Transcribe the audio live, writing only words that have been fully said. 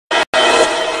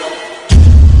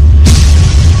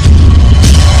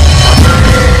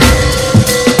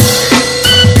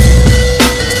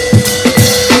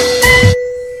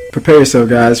prepare yourself,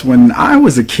 guys. When I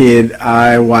was a kid,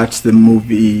 I watched the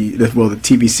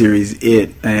TV series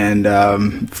It,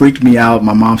 and freaked me out.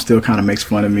 My mom still kind of makes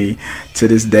fun of me to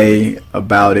this day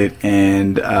about it,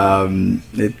 and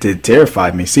it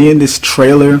terrified me. Seeing this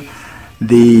trailer,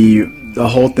 the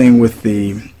whole thing with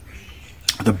the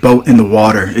boat in the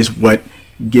water is what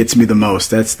gets me the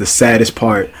most. That's the saddest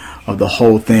part of the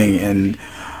whole thing. And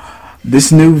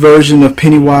this new version of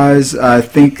Pennywise, I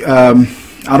think,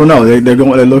 I don't know. They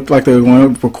look like they're going.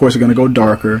 Of course, they're going to go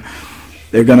darker.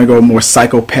 They're going to go more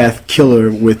psychopath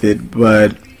killer with it.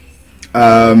 But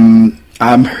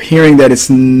I'm hearing that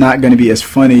it's not going to be as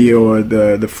funny, or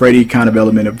the Freddy kind of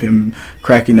element of him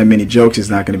cracking that many jokes is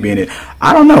not going to be in it.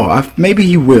 I don't know. Maybe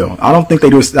he will. I don't think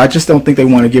they do. I just don't think they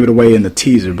want to give it away in the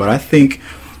teaser. But I think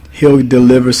he'll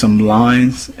deliver some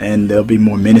lines, and they'll be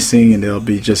more menacing, and they'll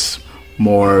be just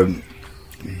more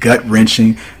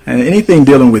gut-wrenching. And anything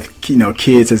dealing with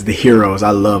kids as the heroes,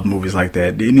 I love movies like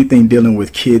that. Anything dealing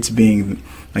with kids being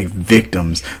like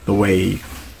victims, the way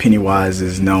Pennywise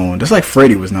is known, just like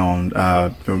Freddy was known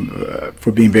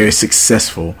for being very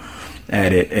successful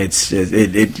at it.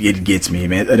 It gets me,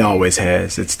 man. It always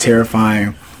has. It's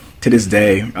terrifying to this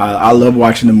day. I love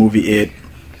watching the movie It.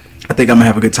 I think I'm gonna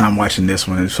have a good time watching this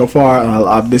one. And so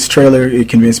far, this trailer, it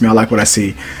convinced me. I like what I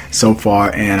see so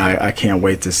far, and I can't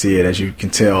wait to see it. As you can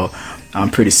tell, I'm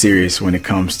pretty serious when it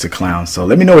comes to clowns. So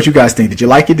let me know what you guys think. Did you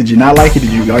like it? Did you not like it?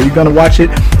 Are you gonna watch it?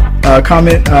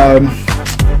 Comment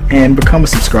and become a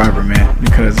subscriber, man,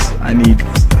 because I need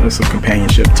some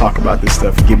companionship to talk about this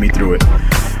stuff and get me through it.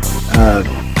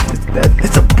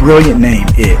 It's a brilliant name,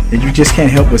 It, and you just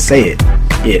can't help but say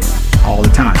it all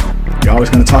the time. You're always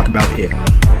gonna talk about it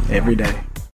every day.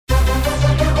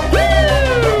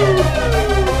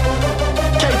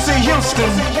 KT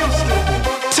Houston,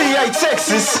 TA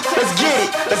Texas, let's get it,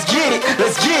 let's get it,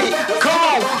 let's get it. Come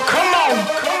on, come on,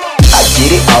 come on. I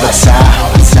get it all the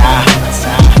time.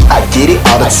 I get it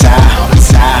all the time.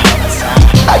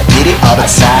 I get it all the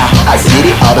time. I get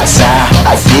it all the time.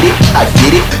 I get it, I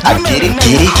get it, I get it,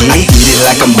 get it, get it. I get it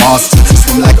like a monster,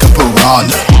 swim like a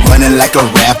piranha, running like a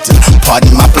raptor,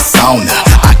 pardon my persona.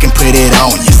 I can put it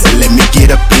on you, so let me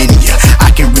get up in you.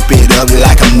 I can rip it up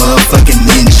like a motherfucking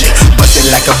ninja, bust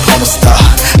it like a porn star.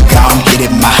 Go on, get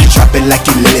it, ma, drop it like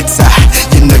you let it tie.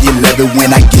 You know you love it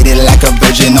when I get it like a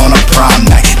virgin on a prom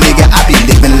night. Nigga, I be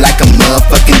living like a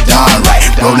motherfucking Don, right?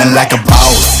 Rolling like a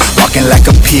boss, walking like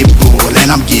a pit bull,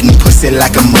 and I'm getting pussy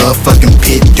like a motherfucking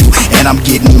pit do, and I'm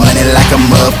getting money like a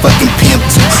motherfucking pimp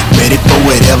too. Ready for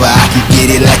whatever, I can get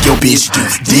it like your bitch do.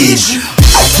 Did you?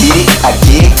 I get it, I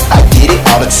get it, I get it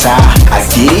all the time. I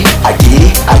get it, I get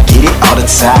it, I get it all the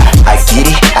time. I get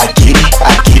it, I get it,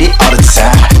 I get it all the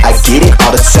time. I get it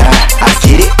all the time. I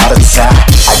get it all the time.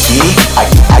 I get it, I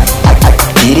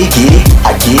get it, get it,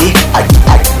 I get it, I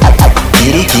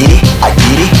get it, get it, I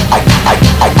get it,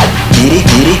 I get it,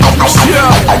 get it.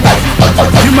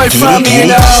 You might find me in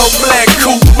an all black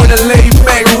coupe with a laid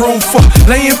back roof,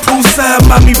 laying poolside,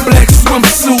 mommy black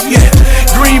swimsuit, yeah.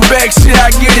 Greenback shit,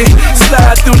 I get it.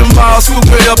 Slide through the mall, scoop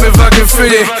it up if I can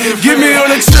fit it. Get me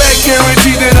on the track,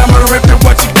 guarantee that I'ma rip it.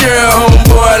 Watch your girl,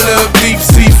 homeboy, I love deep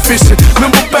sea fishing.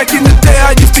 Remember back in the day,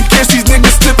 I used to catch these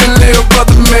niggas slipping. Little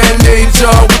brother, man, they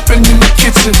jaw whipping in the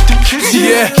kitchen.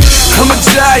 Yeah, I'm a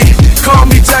giant, call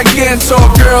me Gigantor.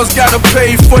 Girls gotta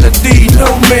pay for the D, no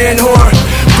man whore.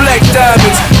 Black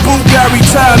diamonds, Bulgari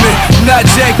timing. Not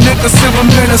Jack Nicholson, but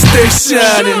man, I stay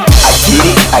shining. I get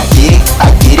it, I get it, I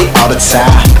get it all the time.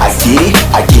 I get it,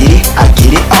 I get it, I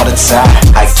get it all the time.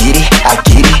 I get it, I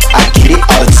get it, I get it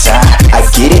all the time. I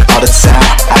get it all the time.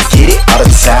 I get it all the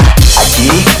time. I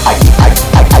get it, I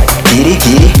get it,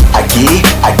 get it, I get it,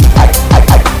 I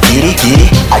get it, get it,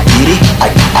 I get it,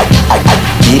 I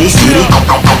get it, get it,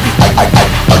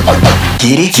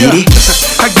 get it, get it.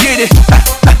 I get it,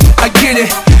 I get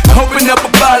it. Open up a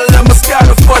bottle of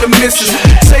Moscato for the missus.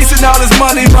 Chasing all this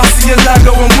money,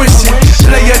 Murcielago and wishing.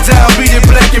 Lay it down, beat it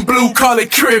black and blue, call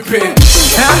it crippin'.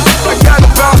 I got a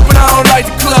bounce, but I don't like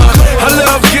the club. I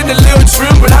love getting a little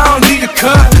trim, but I don't need a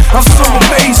cut. I'm so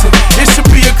amazing, it should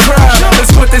be a crime.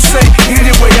 That's what they say,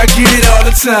 anyway, I get it all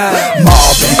the time.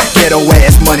 Marvin, ghetto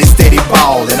ass money steady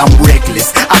ballin'. I'm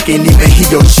reckless, I can't even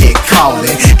hear your chick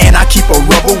callin'. And I keep a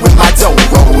rubber with my dough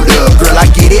rolled up. Girl,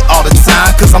 I get it all the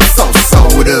time, cause I'm so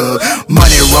sold up.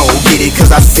 Money roll, get it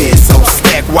cause I said so.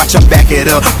 Stack, watch her back it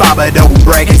up. Baba don't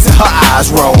brag until her eyes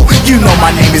roll. You know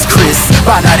my name is Chris,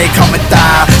 by now they come and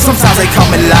die. Sometimes they come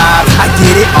alive, I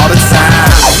get it all the time.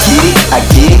 I get it, I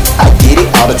get it, I get it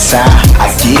all the time. I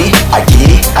get it, I get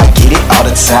it, I get it all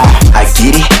the time. I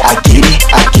get it, I get it,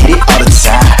 I get it all the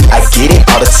time. I get it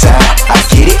all the time. I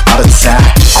get it all the time.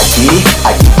 I get it,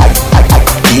 I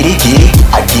get it,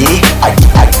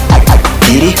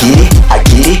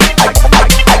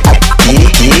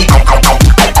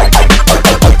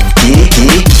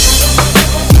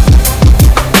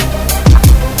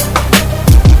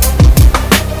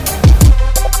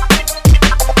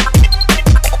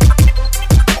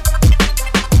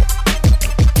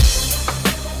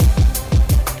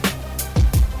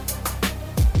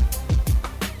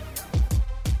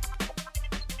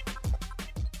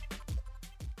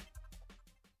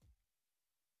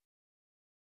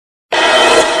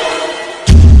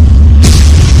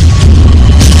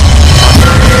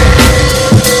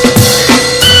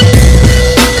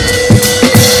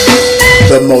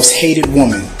 most hated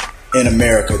woman in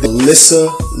America,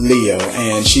 Alyssa Leo,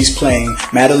 and she's playing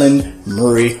Madeline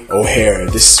Murray O'Hara.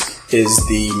 This is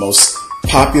the most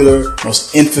popular,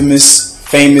 most infamous,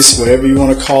 famous, whatever you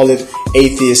want to call it,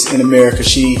 atheist in America.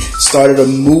 She started a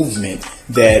movement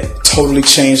that totally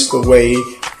changed the way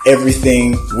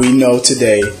everything we know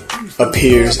today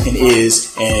appears and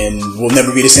is and will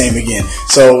never be the same again.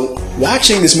 So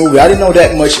watching this movie, I didn't know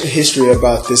that much history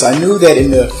about this. I knew that in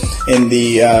the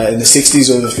 60s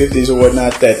or the 50s or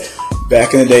whatnot, that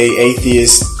back in the day,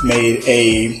 atheists made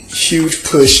a huge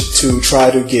push to try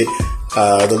to get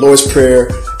the Lord's Prayer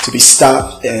to be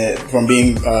stopped from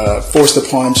being forced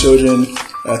upon children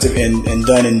and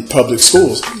done in public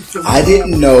schools. I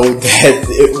didn't know that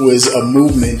it was a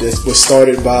movement that was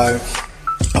started by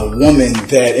a woman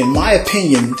that, in my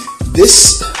opinion,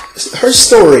 her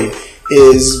story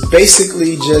is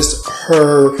basically just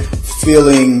her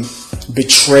feeling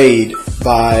betrayed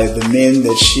by the men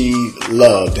that she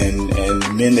loved and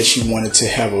men that she wanted to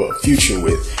have a future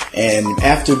with. And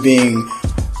after being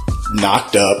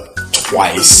knocked up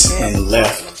twice and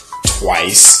left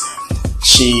twice,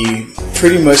 she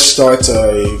pretty much starts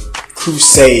a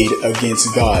crusade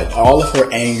against God. All of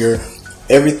her anger,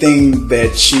 everything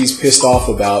that she's pissed off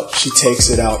about, she takes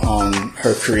it out on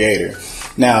her creator.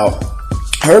 Now,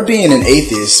 her being an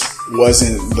atheist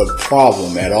wasn't the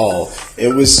problem at all.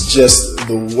 It was just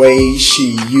the way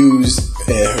she used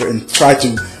and tried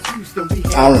to,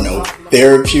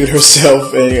 therapeutic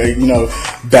herself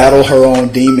and, battle her own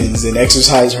demons and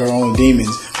exercise her own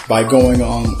demons by going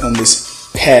on this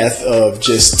path of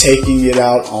just taking it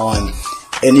out on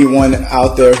anyone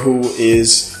out there who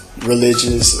is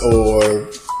religious or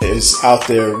is out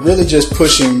there really just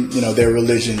pushing, their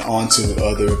religion onto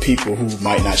other people who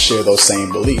might not share those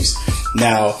same beliefs.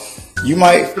 Now, you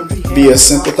might be a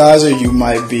sympathizer, you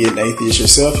might be an atheist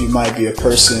yourself, you might be a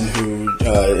person who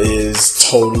is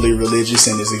totally religious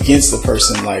and is against a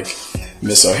person like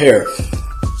Miss O'Hara.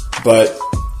 But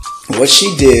what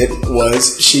she did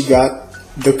was she got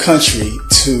the country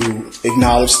to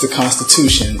acknowledge the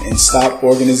Constitution and stop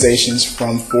organizations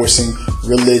from forcing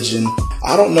religion.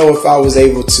 I don't know if I was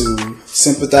able to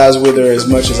sympathize with her as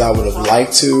much as I would have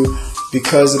liked to,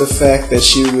 because of the fact that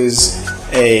she was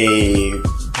a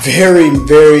very,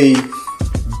 very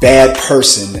bad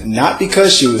person. Not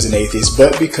because she was an atheist,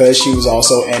 but because she was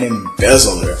also an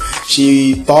embezzler.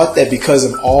 She thought that because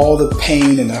of all the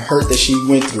pain and the hurt that she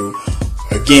went through,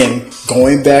 again,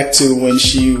 going back to when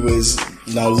she was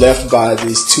left by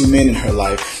these two men in her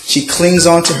life, she clings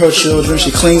on to her children,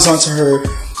 she clings on to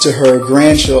her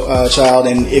grandchild,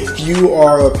 and if you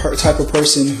are a type of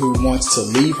person who wants to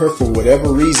leave her for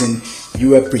whatever reason,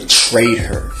 you have betrayed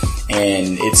her.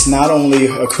 And it's not only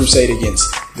a crusade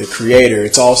against the Creator,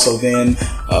 it's also then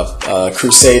a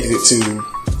crusade to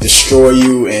destroy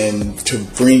you and to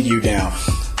bring you down.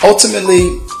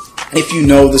 Ultimately, if you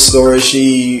know the story,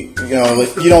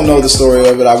 if you don't know the story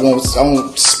of it, I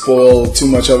won't spoil too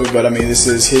much of it, but this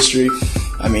is history.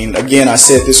 Again, I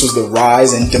said this was the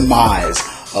rise and demise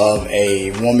of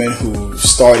a woman who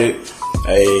started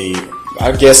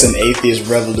an atheist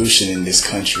revolution in this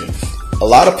country. A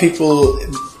lot of people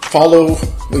follow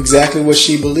exactly what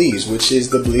she believes, which is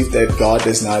the belief that God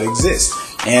does not exist.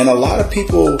 And a lot of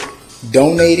people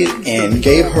donated and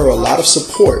gave her a lot of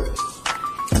support.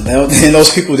 And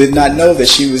those people did not know that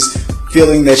she was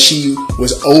feeling that she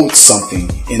was owed something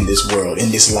in this world,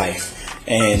 in this life.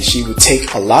 And she would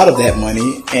take a lot of that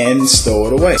money and stow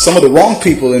it away. Some of the wrong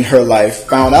people in her life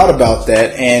found out about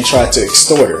that and tried to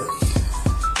extort her.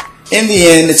 In the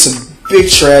end, it's a big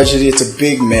tragedy, it's a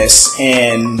big mess,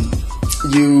 and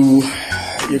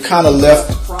you're kind of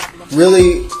left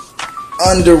really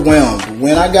underwhelmed.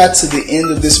 When I got to the end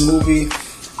of this movie,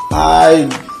 I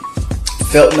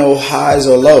felt no highs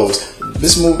or lows.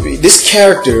 This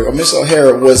character, Miss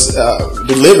O'Hara, was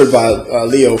delivered by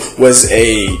Leo, was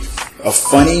a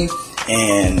funny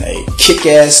and a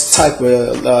kick-ass type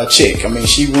of chick.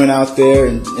 She went out there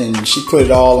and she put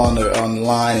it all on the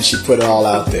line, and she put it all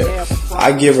out there.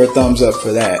 I give her a thumbs up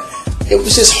for that. It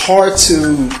was just hard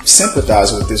to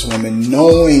sympathize with this woman,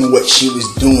 knowing what she was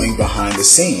doing behind the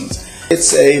scenes.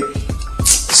 It's a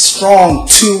strong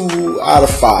 2 out of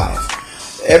 5.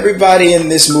 Everybody in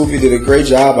this movie did a great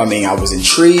job. I was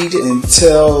intrigued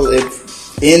until it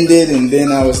ended, and then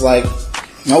I was like,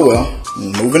 oh well,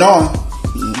 moving on.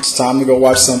 It's time to go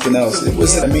watch something else. It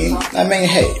was, hey,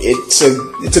 it's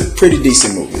a pretty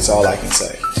decent movie. That's all I can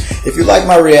say. If you like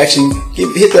my reaction,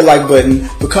 hit that like button,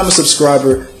 become a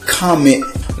subscriber, comment.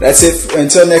 That's it.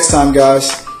 Until next time,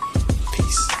 guys.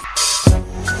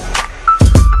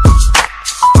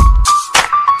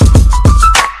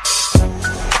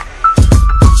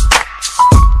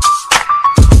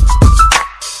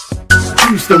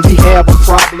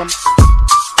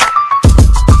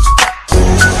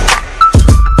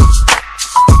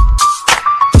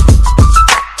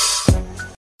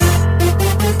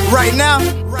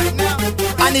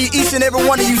 and every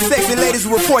one of you sexy ladies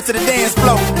who report to the dance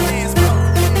floor.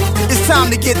 It's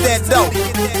time to get that dough.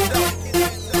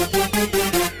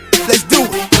 Let's do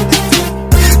it.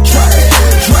 Drop it,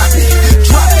 drop it,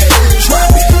 drop it,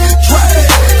 drop it, drop it,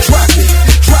 drop it,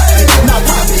 drop it. Now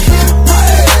pop it,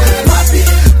 pop it, pop it,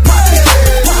 pop it,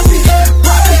 pop it,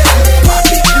 pop it, pop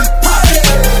it, pop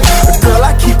it. Girl,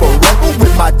 I keep a rubber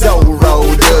with my dough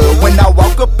rolled up. When I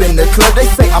walk up in the club, they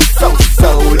say I'm so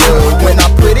sold up. When I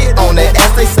put it on their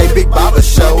ass, they say Big Baba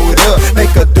showed up. Make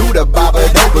her do the Baba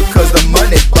though because the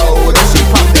money bold. And she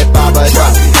pop that Baba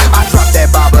though. I drop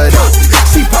that Baba though.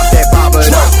 She pop that Baba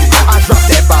though. I drop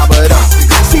that Baba though.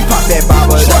 She pop that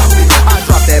Baba though. I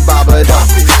drop that Baba though.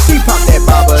 She pop that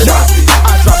Baba though.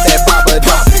 I drop that Baba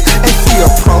though. And she a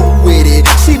pro with it.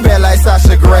 She bad like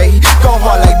Sasha Grey. Go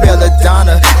hard like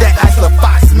Belladonna. That Isla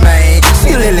Fox, man.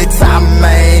 She Lily Top,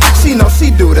 man. She know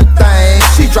she do the thing.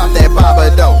 She drop that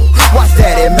Baba though. Watch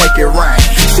that and make it rain.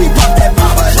 She pop that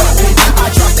Baba though.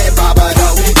 I drop that Baba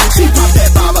though. She pop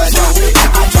that Baba though.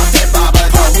 I drop that Baba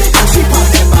though. She pop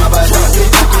that Baba though.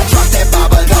 I drop that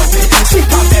Baba though. She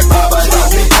pop that Baba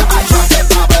though. I drop that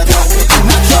Baba though.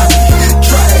 Now drop it,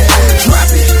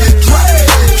 drop it, drop it,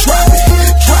 drop it,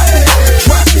 drop it, drop it,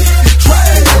 drop it,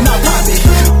 drop it. Now pop it,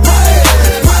 pop it,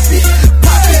 pop it,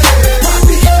 pop it, pop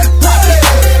it, pop it,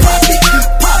 pop it,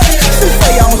 pop it. She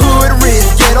say I'm hood rich,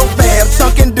 ghetto fab,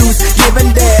 chunkin' deuce,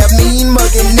 giving dab, mean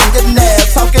muggin' nigga nab,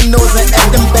 talking nose and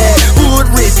acting bad. Hood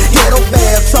rich, ghetto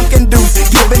fab, chunkin' deuce,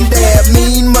 giving dab,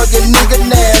 mean muggin' nigga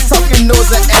nab, talking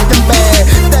nose and acting bad.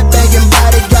 That bangin'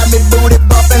 body got me booty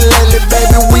bumpin' lately,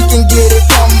 baby. We can get it,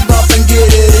 come bump and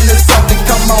get it into something.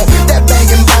 Come on, that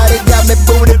bangin' body got me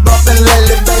booty bumpin'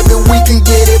 lately, baby. We can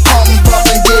get it, pump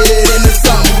and get it into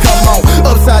something. Come on,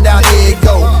 upside down, there it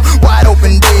go, wide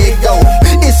open, there it go.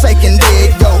 It's shaking,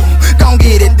 there it go. Gon'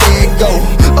 get it, there it go.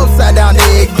 Upside down,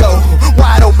 there it go.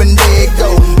 Wide open, there it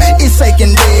go. It's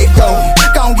shaking, there it go.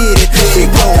 Gon' get it, there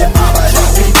it go.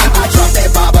 I drop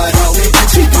that Baba though.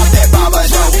 She pop that Baba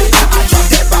though. I drop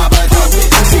that Baba though.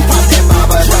 She pop that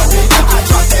Baba though. I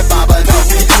drop that Baba though.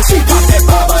 She pop that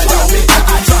Baba though.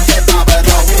 I drop that Baba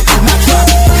though. Now drop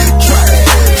it, drop it,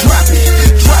 drop it,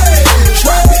 drop it,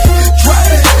 drop it, drop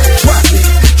it, drop it,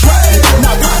 drop it.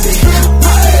 Now pop it,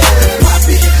 pop it, pop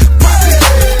it, pop it,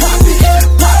 pop it,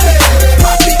 pop it,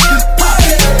 pop it, pop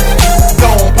it.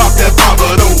 Don't pop that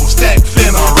Baba though, stacked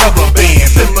in a rubber band,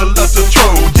 similar to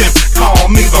Trojan.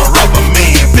 Call me the rubber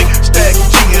man. Big stack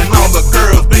G and all the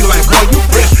girls be like, boy, you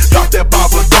fresh. Drop that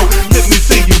Baba though, let me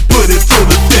see you put it to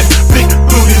the test. Big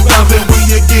booty bouncing when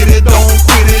you get it, don't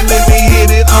quit it. Let me hit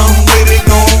it, I'm with it.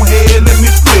 Go ahead, let me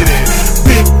split it.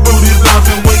 Big booty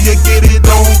bouncing when you get it,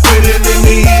 don't quit it. Let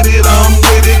me hit it, I'm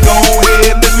with it. Go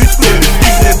ahead, let me split it.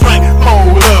 Keep that drink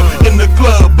hold up in the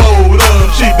club, bold up.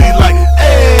 She be like,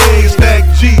 hey, stack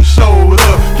G showed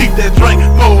up. Keep that drink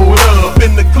hold up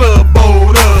in the club,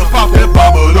 bold up. Pop that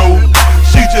Baba though,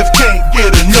 she just can't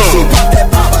get enough. She pop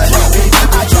that Baba though.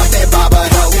 I drop that Baba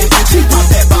though. She pop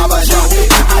that Baba though.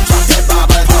 I drop that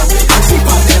Baba though. She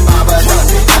pop that Baba though.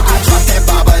 I drop that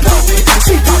Baba though.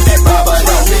 She pop that Baba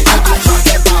though. I drop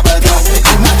that Baba though.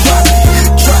 Now drop it,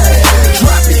 drop it,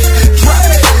 drop it, drop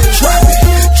it, drop it, drop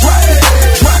it, drop it,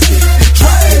 drop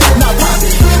it. Now pop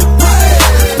it,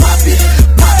 pop it, pop it,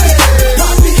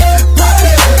 pop it, pop it,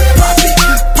 pop it,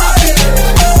 pop it, pop it.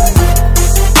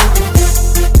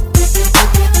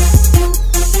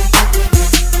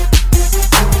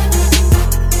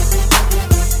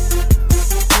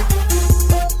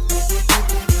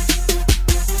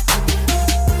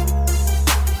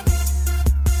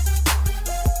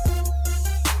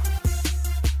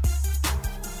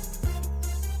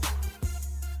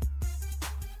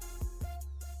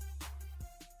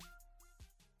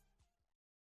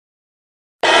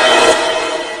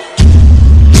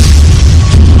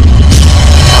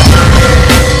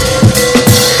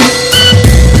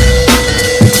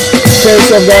 Hey,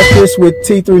 what's up, guys? Chris with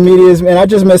T3 Medias, man. I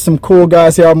just met some cool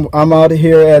guys here. I'm out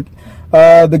here at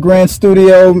the Grand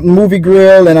Studio Movie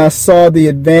Grill, and I saw the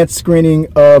advanced screening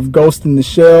of Ghost in the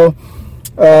Shell.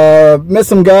 Met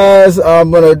some guys.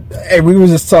 We were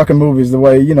just talking movies the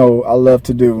way, I love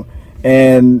to do.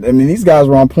 And, I mean, these guys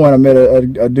were on point. I met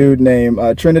a dude named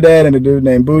Trinidad and a dude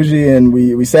named Bougie, and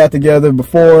we sat together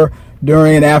before,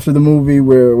 during, and after the movie.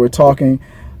 We're talking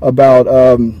about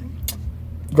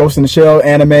Ghost in the Shell,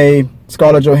 anime,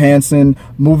 Scarlett Johansson,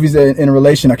 movies in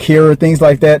relation, Akira, things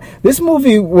like that. This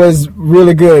movie was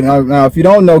really good. Now, if you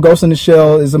don't know, Ghost in the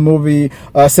Shell is a movie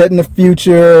set in the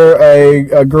future.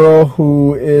 A girl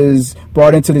who is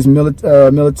brought into this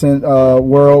militant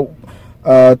world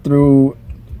through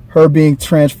her being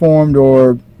transformed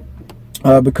or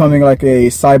becoming like a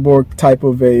cyborg type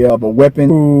of a weapon,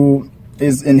 who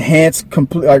is enhanced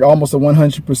like almost a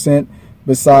 100%.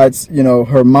 Besides,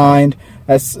 her mind.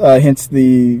 That's hence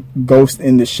the Ghost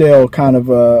in the Shell kind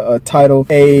of a title.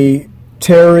 A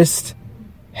terrorist,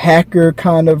 hacker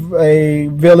kind of a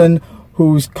villain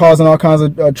who's causing all kinds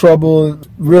of trouble.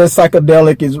 Really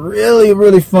psychedelic. It's really,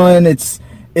 really fun. It's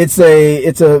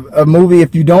a movie.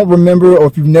 If you don't remember or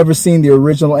if you've never seen the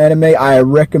original anime, I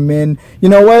recommend. You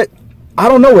know what? I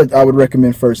don't know what I would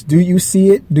recommend first. Do you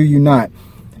see it? Do you not?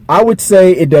 I would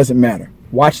say it doesn't matter.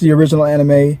 Watch the original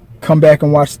anime. Come back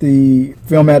and watch the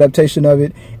film adaptation of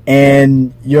it,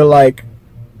 and you're like,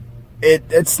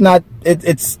 it's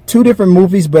two different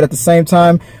movies, but at the same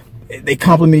time, they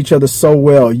complement each other so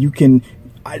well.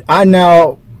 I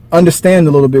now understand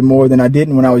a little bit more than I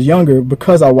didn't when I was younger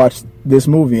because I watched this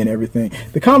movie and everything.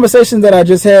 The conversation that I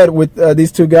just had with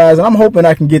these two guys, and I'm hoping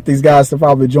I can get these guys to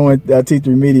probably join T3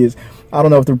 Media's. I don't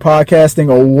know if they're podcasting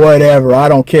or whatever. I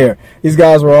don't care. These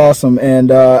guys were awesome, and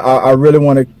I really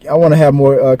want to have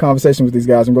more conversation with these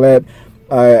guys. I'm glad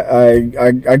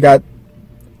I got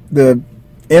the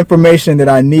information that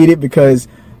I needed because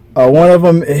one of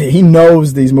them, he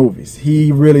knows these movies.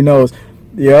 He really knows.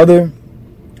 The other,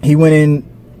 he went in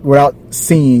without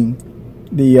seeing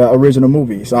the original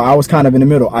movie. So I was kind of in the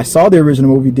middle. I saw the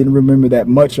original movie, didn't remember that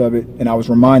much of it, and I was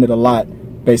reminded a lot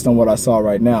based on what I saw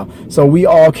right now. So we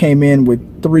all came in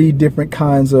with three different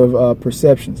kinds of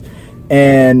perceptions,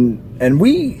 and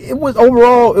we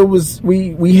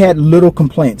had little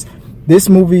complaints. This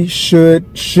movie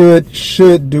should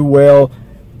do well.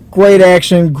 Great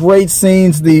action, great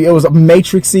scenes. It was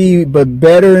Matrix-y, but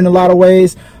better in a lot of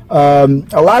ways. A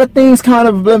lot of things kind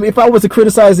of, if I was to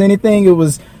criticize anything, it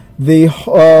was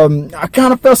I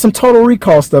kind of felt some Total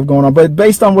Recall stuff going on, but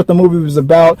based on what the movie was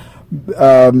about,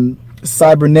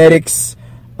 cybernetics,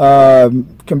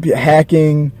 computer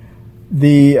hacking,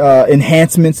 the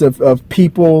enhancements of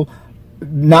people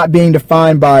not being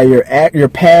defined by your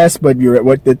past, but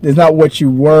it's not what you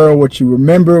were or what you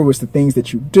remember. It was the things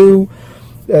that you do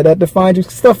that define you.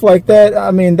 Stuff like that.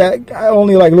 I mean, that I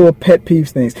only like little pet peeves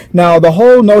things. Now, the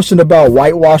whole notion about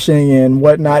whitewashing and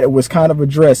whatnot, it was kind of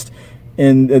addressed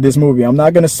in this movie. I'm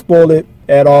not going to spoil it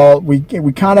at all. We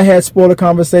kind of had spoiler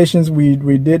conversations. We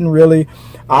didn't really.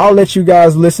 I'll let you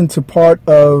guys listen to part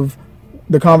of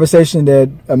the conversation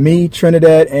that me,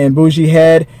 Trinidad, and Bougie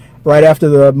had right after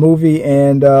the movie,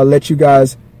 and let you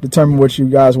guys determine what you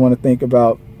guys want to think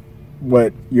about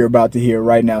what you're about to hear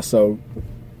right now. So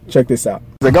check this out.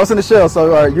 The Ghost in the Shell.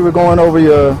 So you were going over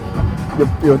your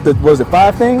was it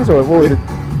 5 things or what was it?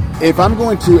 If I'm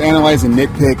going to analyze and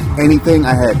nitpick anything,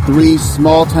 I had 3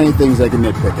 small, tiny things I can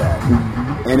nitpick at.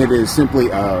 Mm-hmm. And it is simply,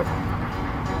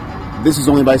 this is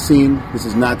only by scene. This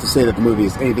is not to say that the movie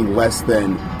is anything less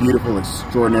than beautiful and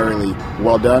extraordinarily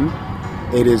well done.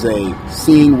 It is a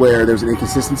scene where there's an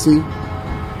inconsistency.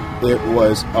 It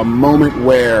was a moment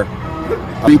where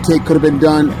a retake could have been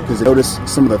done because I noticed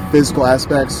some of the physical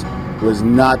aspects was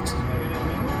not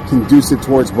conducive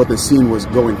towards what the scene was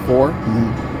going for.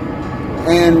 Mm-hmm.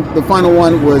 And the final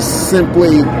one was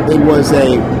simply, it was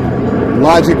a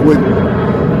logic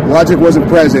wasn't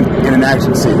present in an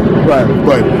action scene. Right.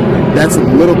 But that's a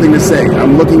little thing to say.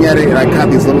 I'm looking at it and I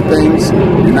caught these little things.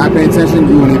 You're not paying attention,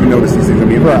 you won't even notice these things. I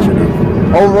mean, right.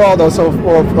 Overall, though, so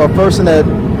for a person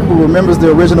who remembers the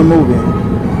original movie,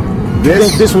 do you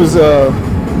think this was a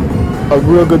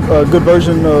real good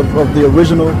version of the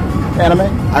original anime?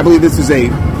 I believe this is a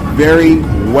very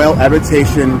well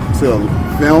adaptation to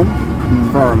film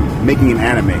from making an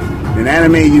anime. In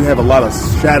anime, you have a lot of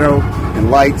shadow and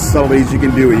light subtleties you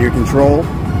can do at your control.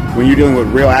 When you're dealing with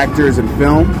real actors in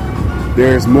film,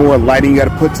 there's more lighting you got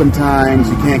to put sometimes.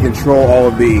 You can't control all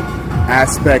of the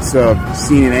aspects of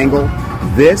scene and angle.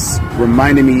 This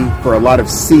reminded me for a lot of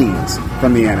scenes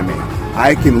from the anime.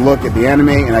 I can look at the anime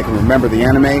and I can remember the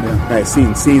anime. Yeah. I've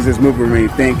seen scenes in this movie where you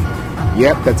think,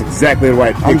 yep, that's exactly the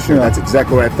right picture. That's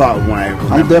exactly what I thought when I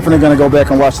remember. I'm definitely going to go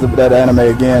back and watch that anime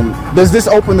again. Does this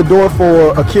open the door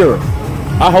for Akira?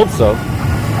 I hope so.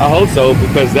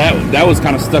 Because that was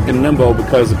kind of stuck in limbo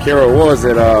because Akira was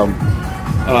at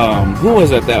who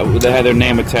was it that had their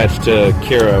name attached to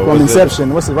Akira? From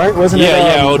Inception, what's it right? Wasn't it?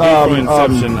 Yeah, from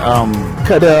Inception.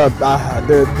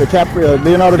 DiCaprio,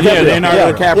 Leonardo DiCaprio. Yeah,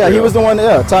 Leonardo DiCaprio. Yeah, he was the one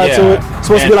tied to it.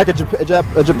 Supposed to be like a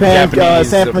Japan,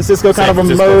 San Francisco kind of a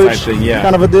merge,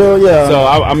 kind of a deal. Yeah. So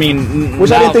I mean,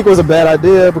 which I didn't think was a bad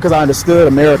idea because I understood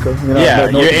America.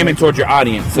 You're aiming towards your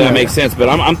audience, so that makes sense. But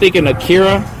I'm thinking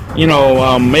Akira.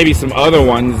 Maybe some other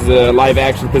ones, live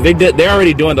action, because they're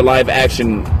already doing the live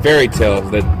action fairy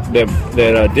tales that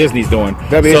that Disney's doing.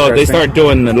 That'd be So if they interesting. start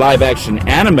doing the live action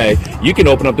anime, you can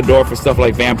open up the door for stuff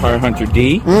like Vampire Hunter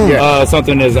D,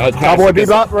 something as Cowboy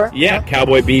Bebop, right? Yeah,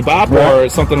 Cowboy Bebop, Right. or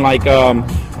something like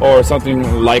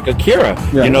Akira.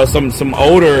 Yeah. You know, some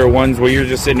older ones where you're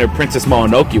just sitting there. Princess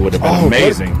Mononoke would have been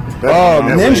amazing.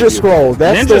 Ninja Scroll.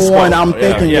 That's the one I'm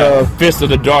thinking of. Fist of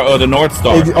the North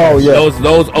Star. Oh, yeah.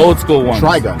 Those old school ones.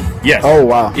 Trigun. Yes. Oh,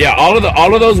 wow. Yeah, all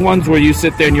of those ones where you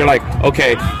sit there and you're like,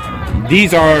 okay,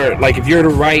 these are like, if you're to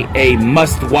write a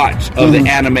must watch of the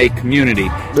anime community,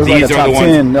 There's these like a are top the ones.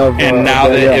 10 of, and now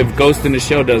yeah, that yeah. if Ghost in the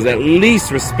Shell does at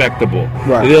least respectable,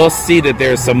 Right. they'll see that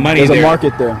there's some money There's a there.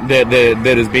 market there.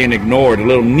 That is being ignored. A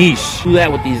little niche. Do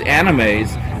that with these animes.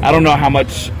 I don't know how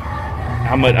much.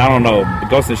 I don't know.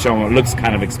 Ghost in the Shell looks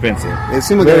kind of expensive. It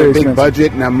seemed like they Very had a big expensive.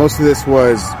 budget. Now, most of this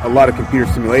was a lot of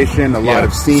computer simulation, a lot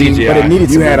of scene, CGI. but it needed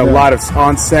to you be had a done. lot of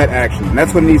on-set action. And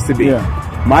that's what it needs to be. Yeah.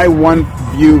 My one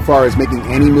view as far as making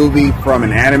any movie from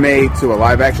an anime to a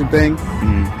live-action thing,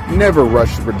 never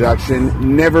rush the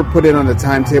production, never put it on the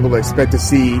timetable to expect to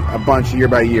see a bunch year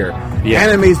by year. Yeah.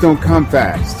 Animes don't come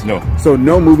fast. No. So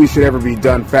no movie should ever be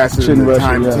done faster Shouldn't than the rush it,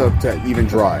 time yeah. to even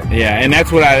draw it. Yeah, and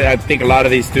that's what I think a lot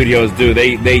of these studios do.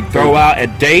 They throw out a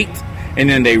date and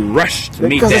then they rush to meet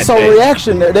Because that it's so date.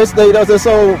 reaction. They're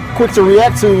so quick to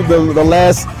react to the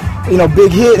last,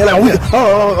 big hit. They're like,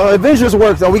 Avengers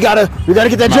worked. So we gotta get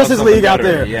that Might Justice something League out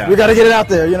better, there. yeah. We gotta get it out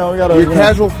there. We gotta. Your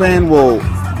casual fan will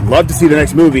love to see the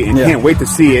next movie and Yeah. can't wait to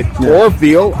see it, Yeah. or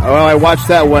feel, well, I watched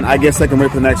that one, I guess I can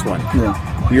wait for the next one. Yeah.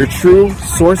 Your true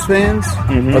source fans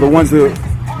are the ones that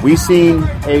we seen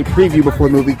a preview before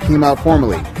the movie came out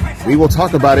formally. We will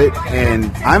talk about it,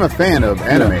 and I'm a fan of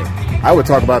anime. I would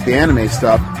talk about the anime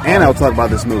stuff, and I will talk about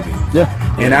this movie. Yeah.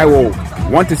 And I will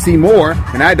want to see more,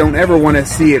 and I don't ever want to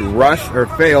see it rushed or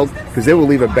failed, because it will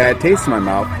leave a bad taste in my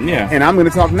mouth. Yeah. And I'm going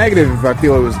to talk negative if I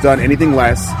feel it was done anything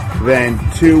less than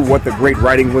to what the great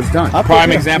writing was done.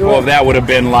 Prime example of that would have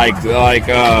been like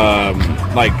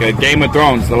Game of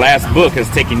Thrones. The last book has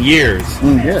taken years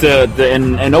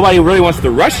and nobody really wants to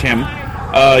rush him.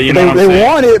 You know what I'm They saying?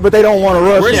 want it, but they don't want to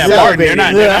rush. Yeah, it. Martin, they're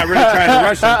not really trying to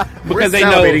rush him because they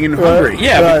know. Salivating and hungry.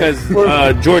 Yeah, Right.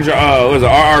 because George was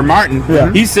R.R. Martin.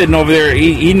 Yeah. He's sitting over there.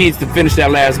 He needs to finish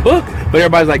that last book, but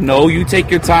everybody's like, "No, you take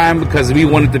your time because we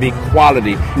want it to be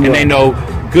quality." And Right. they know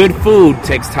good food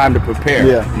takes time to prepare.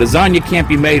 Yeah. Lasagna can't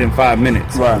be made in 5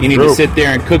 minutes. Right. You need True. to sit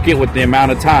there and cook it with the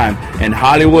amount of time. And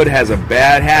Hollywood has a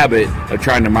bad habit of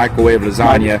trying to microwave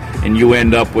lasagna, and you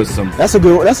end up with some. That's a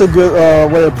good way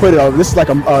to put it. This is like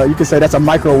you could say that's a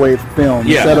microwave film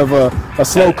Yeah. instead of a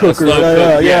slow cooker. slow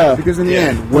cook, yeah. Because in the Yeah.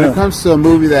 end, when Yeah. it comes to a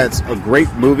movie that's a great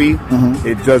movie,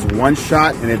 it does one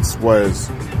shot and it was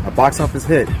a box office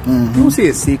hit. You will see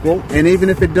a sequel, and even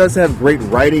if it does have great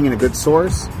writing and a good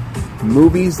source,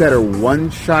 movies that are one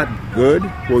shot good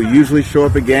will usually show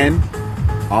up again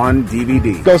on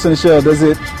DVD. Ghost in the Shell, does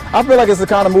it? I feel like it's the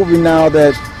kind of movie now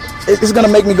that it's going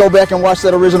to make me go back and watch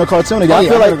that original cartoon again. Oh, I yeah,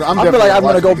 feel like I'm I'm definitely going to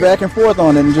watching go it again. back and forth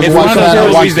on it and just It's watch one of that.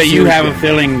 those watch movies the that you series have a again.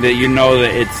 feeling that you know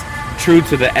that it's true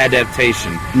to the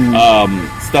adaptation.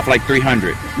 Stuff like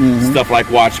 300, stuff like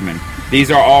Watchmen.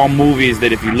 These are all movies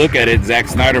that if you look at it, Zack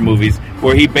Snyder movies,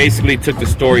 where he basically took the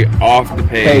story off the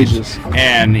page Pages.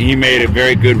 and he made a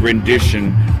very good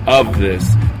rendition of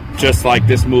this. Just like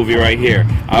this movie right here,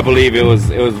 I believe it was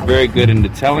very good in the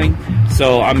telling.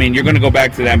 So I mean, you're going to go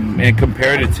back to that and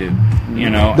compare the two.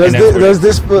 Does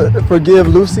this forgive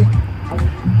Lucy?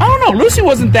 I don't know. Lucy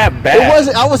wasn't that bad. It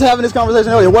wasn't. I was having this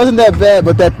conversation earlier. It wasn't that bad,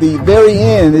 but at the very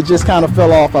end, it just kind of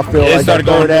fell off. I feel It like started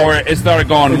that going third more. act. It started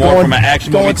going more going- from an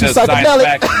action going movie too to science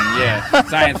psychedelic. fiction. Yeah,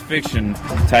 science fiction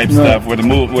type stuff. Where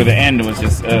the end was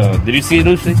just. Did you see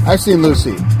Lucy? I've seen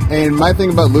Lucy, and my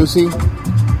thing about Lucy,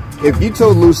 if you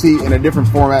told Lucy in a different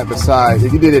format besides,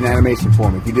 if you did it in animation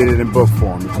form, if you did it in book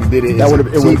form, if you did it, That as a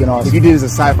would've- it would've been awesome. If you did it as a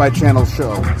Sci-Fi Channel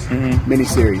show,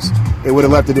 miniseries, it would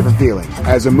have left a different feeling.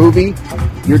 As a movie,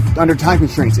 you're under time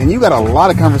constraints, and you got a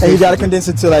lot of And conversation. you got to condense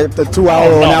it to like the 2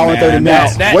 hour or an hour and 30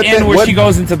 minutes. That What end the- where what- she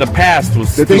goes into the past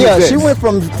was. The thing Yeah, is she this. went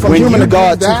from When human you to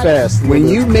God do too that, fast. When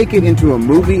you make it into a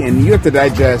movie and you have to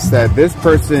digest that this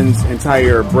person's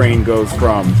entire brain goes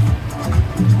from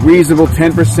reasonable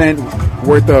 10%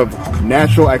 worth of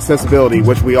natural accessibility,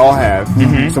 which we all have,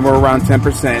 somewhere around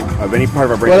 10% of any part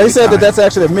of our brain. Well, they at said any that that's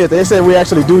actually a myth. They said we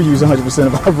actually do use 100%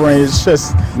 of our brain. It's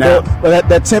just Now- but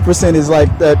that 10% is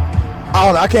like that. I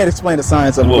don't know. I can't explain the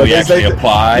science of it. What but we they actually say-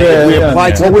 apply. Yeah, we yeah. apply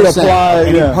What 10% we apply, of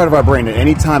any yeah. part of our brain at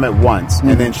any time at once,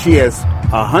 and then she has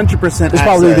 100% It's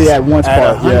probably access the at once at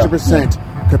part, yeah. 100%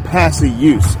 capacity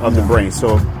use of the brain.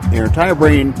 So your entire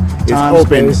brain is Time,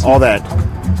 open, space. all that.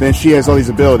 Then she has all these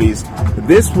abilities.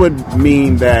 This would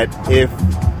mean that if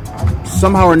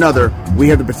somehow or another, we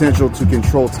have the potential to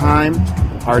control time,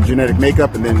 our genetic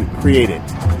makeup, and then create it.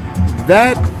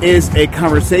 That is a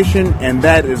conversation, and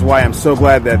that is why I'm so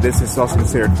glad that this is also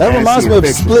considered That reminds fantasy me or of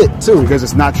fiction, Split, too. because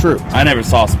it's not true. I never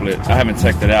saw Split. I haven't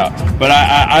checked it out. But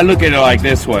I look at it like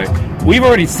this way. We've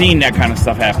already seen that kind of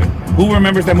stuff happen. Who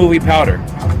remembers that movie Powder?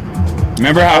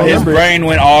 Remember how his brain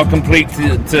went all complete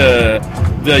to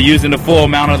the using the full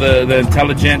amount of the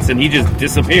intelligence, and he just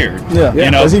disappeared. Yeah,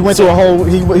 you know, because he went to a whole.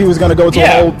 He was going to go to a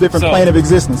whole different plane of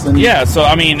existence. And yeah, so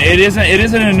I mean, it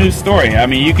isn't a new story. I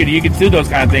mean, you could do those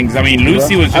kind of things. I mean,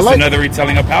 Lucy was just another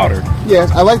retelling of Powder.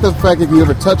 Yes, I like the fact that you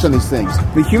ever touch on these things.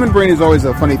 The human brain is always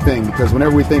a funny thing because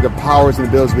whenever we think of powers and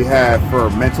abilities we have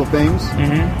for mental things,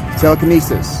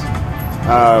 telekinesis,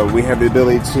 we have the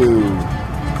ability to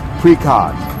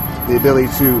precog, the ability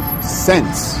to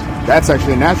sense. That's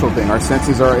actually a natural thing. Our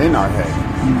senses are in our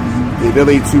head. The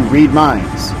ability to read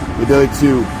minds, the ability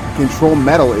to control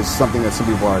metal is something that some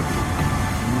people argue.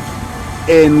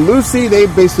 In Lucy, they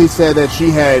basically said that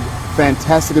she had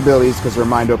fantastic abilities because her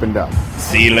mind opened up.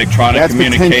 See, electronic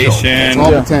communication. That's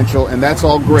all potential, and that's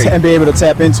all great. And be able to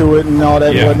tap into it and all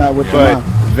that and whatnot with the mind.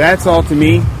 That's all to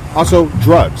me. Also,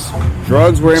 drugs.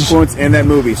 Drugs were influenced in that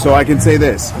movie. So I can say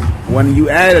this. When you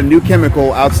add a new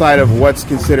chemical outside of what's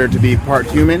considered to be part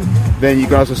human, then you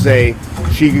can also say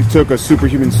she took a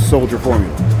superhuman soldier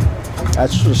formula.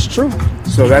 That's just true.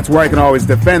 So that's where I can always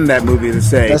defend that movie to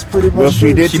say, that's pretty much well, she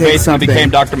true. did She take basically something. became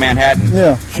Dr. Manhattan.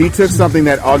 Yeah. She took something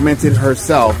that augmented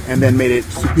herself and then made it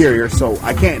superior. So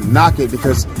I can't knock it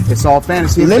because it's all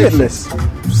fantasy. Limitless.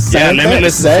 Same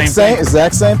Limitless is thing. the same thing.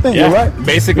 Exact same thing. Yeah. You're right.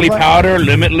 Basically, You're right. Powder,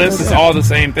 Limitless, it's all the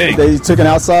same thing. They took an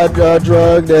outside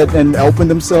drug and opened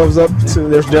themselves up to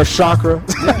their chakra.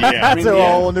 Yeah. to a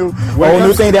whole new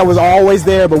thing that was always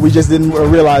there, but we just didn't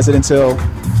realize it until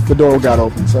the door got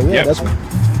open. So yeah, that's.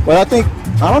 Well,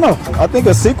 I don't know. I think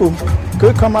a sequel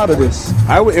could come out of this.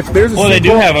 If there's a Well, they do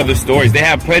sequel, have other stories. They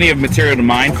have plenty of material to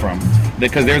mine from.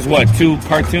 Because there's two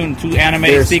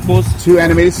animated sequels, 2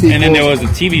 animated sequels, and then there was a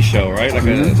TV show, right?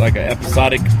 Like an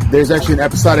episodic. There's actually an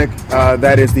episodic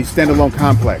that is the Standalone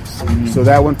Complex. So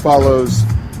that one follows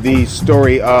the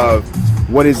story of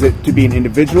what is it to be an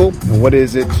individual and what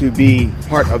is it to be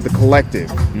part of the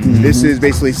collective. This is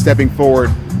basically stepping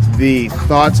forward the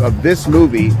thoughts of this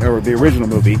movie, or the original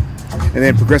movie, and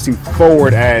then progressing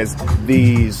forward as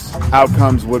these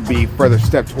outcomes would be further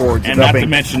step towards And not to developing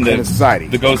mention in a society.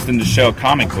 the Ghost in the Shell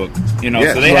comic book.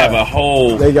 Yes, so they have a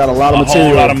whole. They got a lot of material.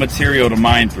 whole lot of material to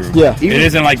mine through. Yeah. It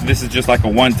isn't like this is just like a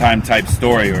one-time type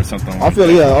story or something. I feel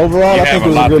overall, You I have think a it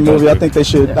was lot a good to go movie. I through. think they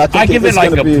should. I give it it's like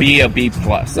gonna a be, B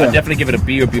plus. Yeah. I definitely give it a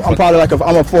B or B plus. I'm probably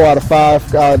I'm a 4 out of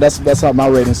 5. That's how my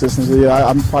rating system is. Yeah,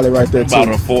 I'm probably right there too.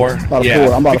 About a 4. About a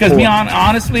 4. I'm about because a 4.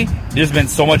 honestly, there's been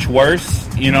so much worse.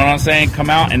 You know what I'm saying? Come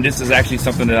out, and this is actually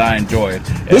something that I enjoyed.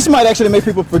 This might actually make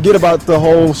people forget about the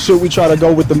whole should we try to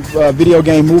go with the video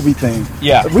game movie thing.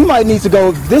 Yeah. We might need to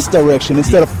go this direction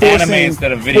instead of forcing, Anime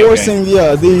instead of video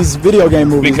these video game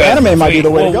movies. Because Anime might be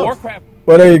the way to go. Warcraft.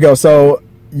 Well, there you go. So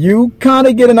you kind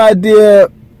of get an idea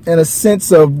and a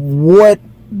sense of what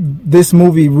this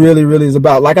movie really is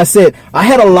about. Like I said, I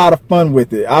had a lot of fun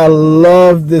with it. I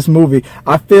love this movie.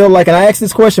 I feel like, and I asked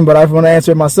this question, but I want to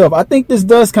answer it myself. I think this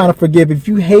does kind of forgive. If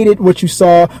you hated what you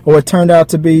saw or it turned out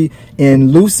to be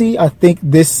in Lucy, I think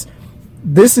this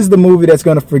is the movie that's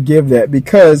going to forgive that,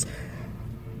 because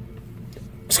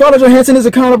Scarlett Johansson is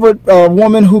a kind of a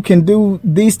woman who can do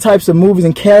these types of movies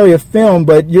and carry a film,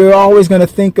 but you're always going to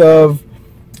think of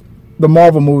the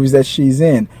Marvel movies that she's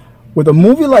in. With a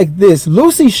movie like this,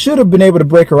 Lucy should have been able to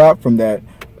break her out from that.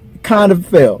 Kind of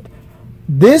failed.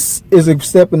 This is a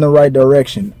step in the right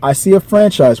direction. I see a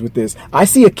franchise with this. I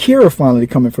see Akira finally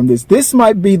coming from this. This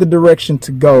might be the direction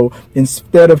to go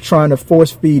instead of trying to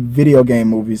force feed video game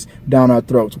movies down our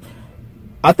throats.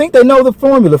 I think they know the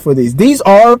formula for these. These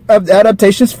are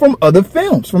adaptations from other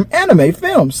films, from anime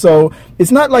films. So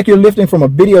it's not like you're lifting from a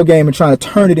video game and trying to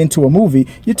turn it into a movie.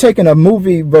 You're taking a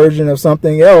movie version of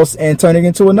something else and turning it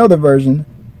into another version.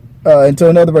 You're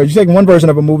taking one version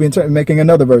of a movie and making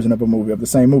another version of a movie, of the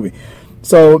same movie.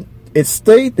 So it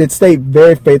stayed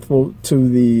very faithful to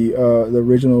the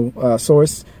original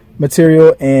source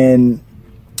material, and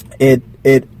and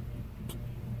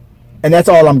that's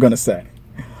all I'm gonna say.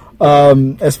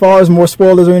 As far as more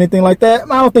spoilers or anything like that,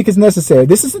 I don't think it's necessary.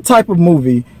 This is the type of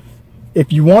movie,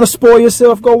 if you want to spoil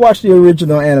yourself, go watch the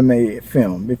original anime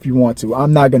film if you want to.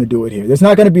 I'm not going to do it here. There's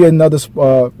not going to be another,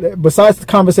 besides the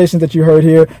conversations that you heard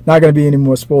here, not going to be any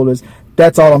more spoilers.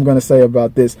 That's all I'm going to say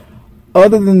about this.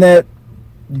 Other than that,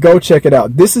 go check it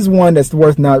out. This is one that's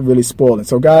worth not really spoiling.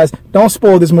 So guys, don't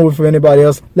spoil this movie for anybody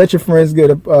else. Let your friends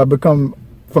become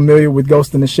familiar with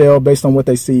Ghost in the Shell based on what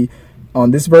they see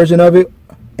on this version of it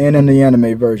and in the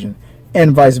anime version,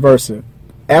 and vice versa.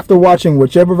 After watching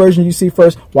whichever version you see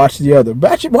first, watch the other.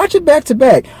 Watch it back to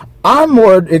back. I'm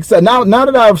more excited now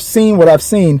that I've seen what I've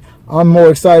seen. I'm more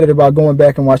excited about going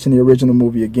back and watching the original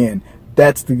movie again.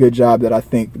 That's the good job that I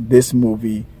think this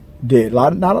movie did.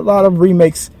 Not a lot of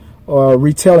remakes or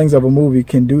retellings of a movie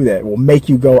can do that. Will make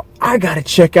you go, I gotta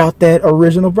check out that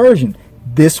original version.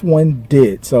 This one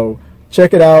did. So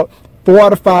check it out. 4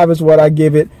 out of 5 is what I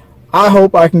give it. I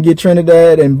hope I can get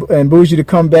Trinidad and Bougie to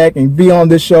come back and be on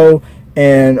this show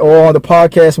or on the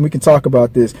podcast, and we can talk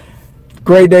about this.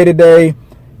 Great day today.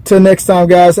 Till next time,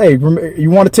 guys. Hey, you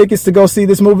want tickets to go see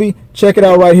this movie? Check it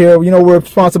out right here. You know, we're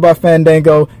sponsored by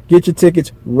Fandango. Get your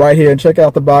tickets right here and check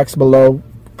out the box below.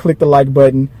 Click the like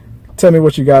button. Tell me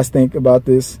what you guys think about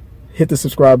this. Hit the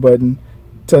subscribe button.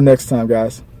 Till next time,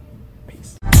 guys.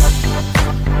 Peace.